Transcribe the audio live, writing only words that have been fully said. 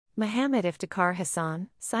Mohammed Iftekhar Hasan,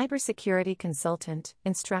 Cybersecurity Consultant,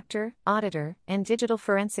 Instructor, Auditor, and Digital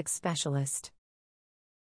Forensics Specialist.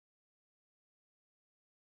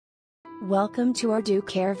 Welcome to our due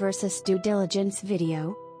care versus due diligence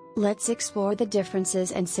video. Let's explore the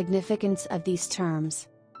differences and significance of these terms.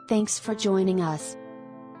 Thanks for joining us.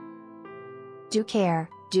 Due care,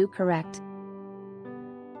 do correct.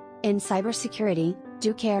 In cybersecurity,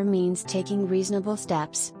 due care means taking reasonable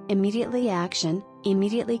steps, immediately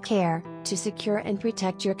care, to secure and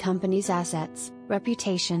protect your company's assets,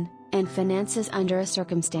 reputation, and finances under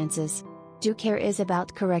circumstances. Due care is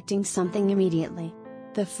about correcting something immediately.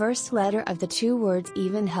 The first letter of the two words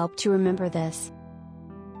even help to remember this.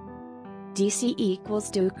 DC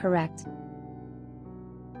equals do correct.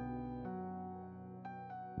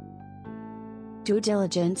 Due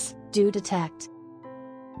diligence, do detect.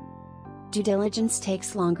 Due diligence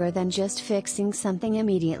takes longer than just fixing something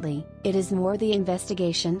immediately. It is more the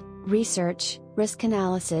investigation, research, risk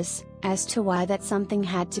analysis, as to why that something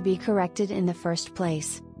had to be corrected in the first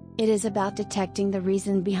place. It is about detecting the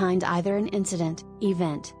reason behind either an incident,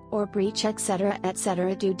 event, or breach, etc.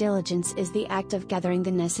 etc. Due diligence is the act of gathering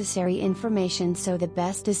the necessary information so the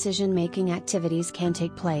best decision-making activities can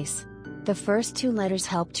take place. The first two letters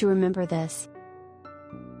help to remember this.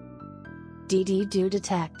 DD do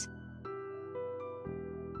detect.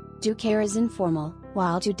 Due care is informal,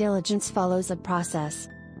 while due diligence follows a process.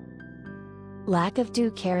 Lack of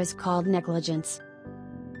due care is called negligence.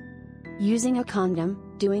 Using a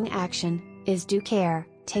condom, doing action, is due care,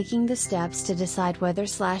 taking the steps to decide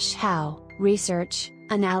whether/how, research,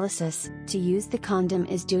 analysis, to use the condom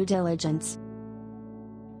is due diligence.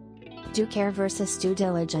 Due care versus due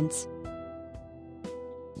diligence.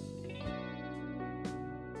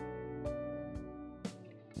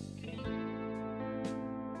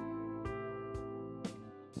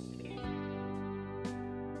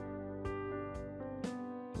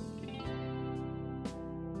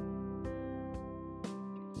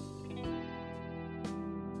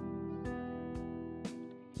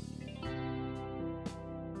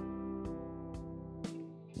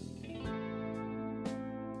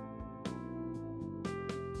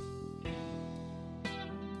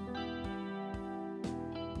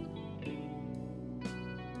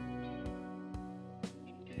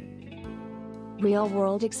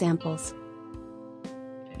 Real-world examples.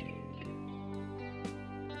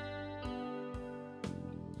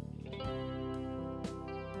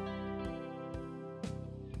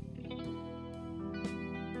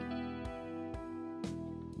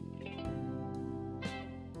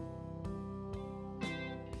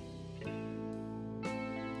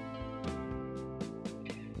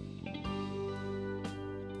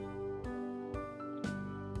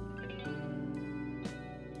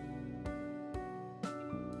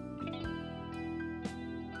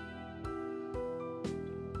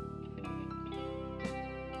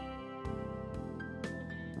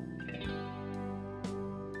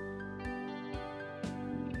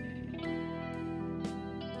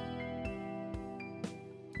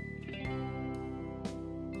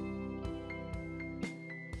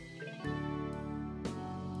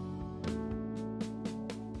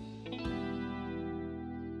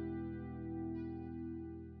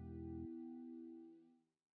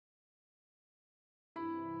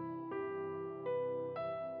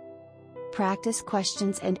 Practice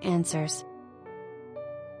questions and answers.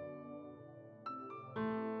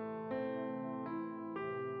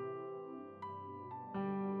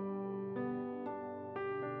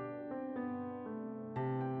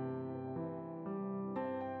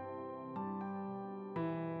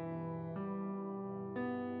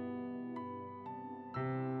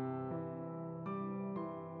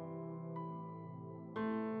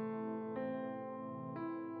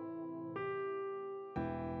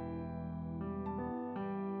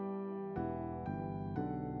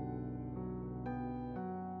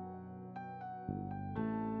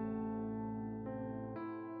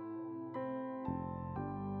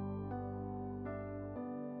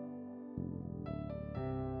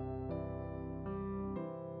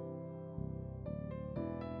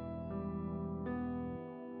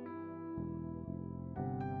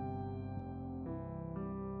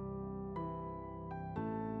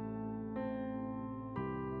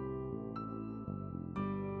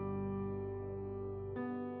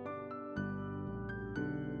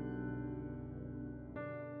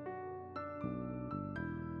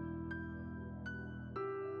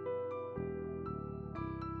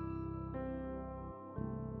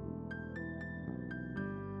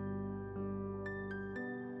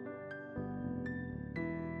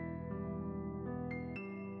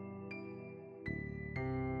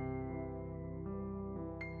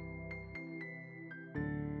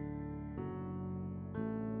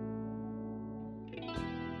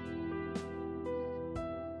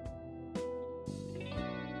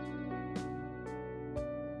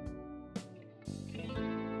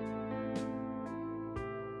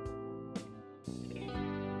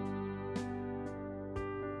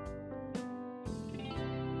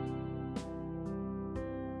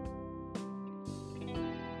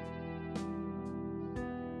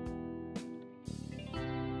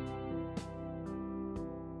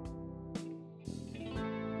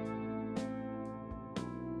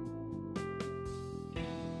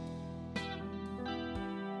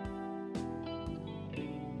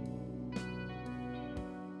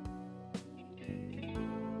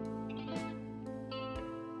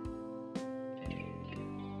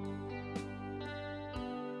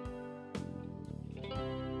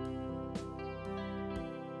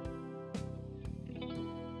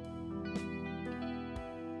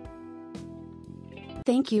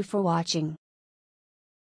 Thank you for watching.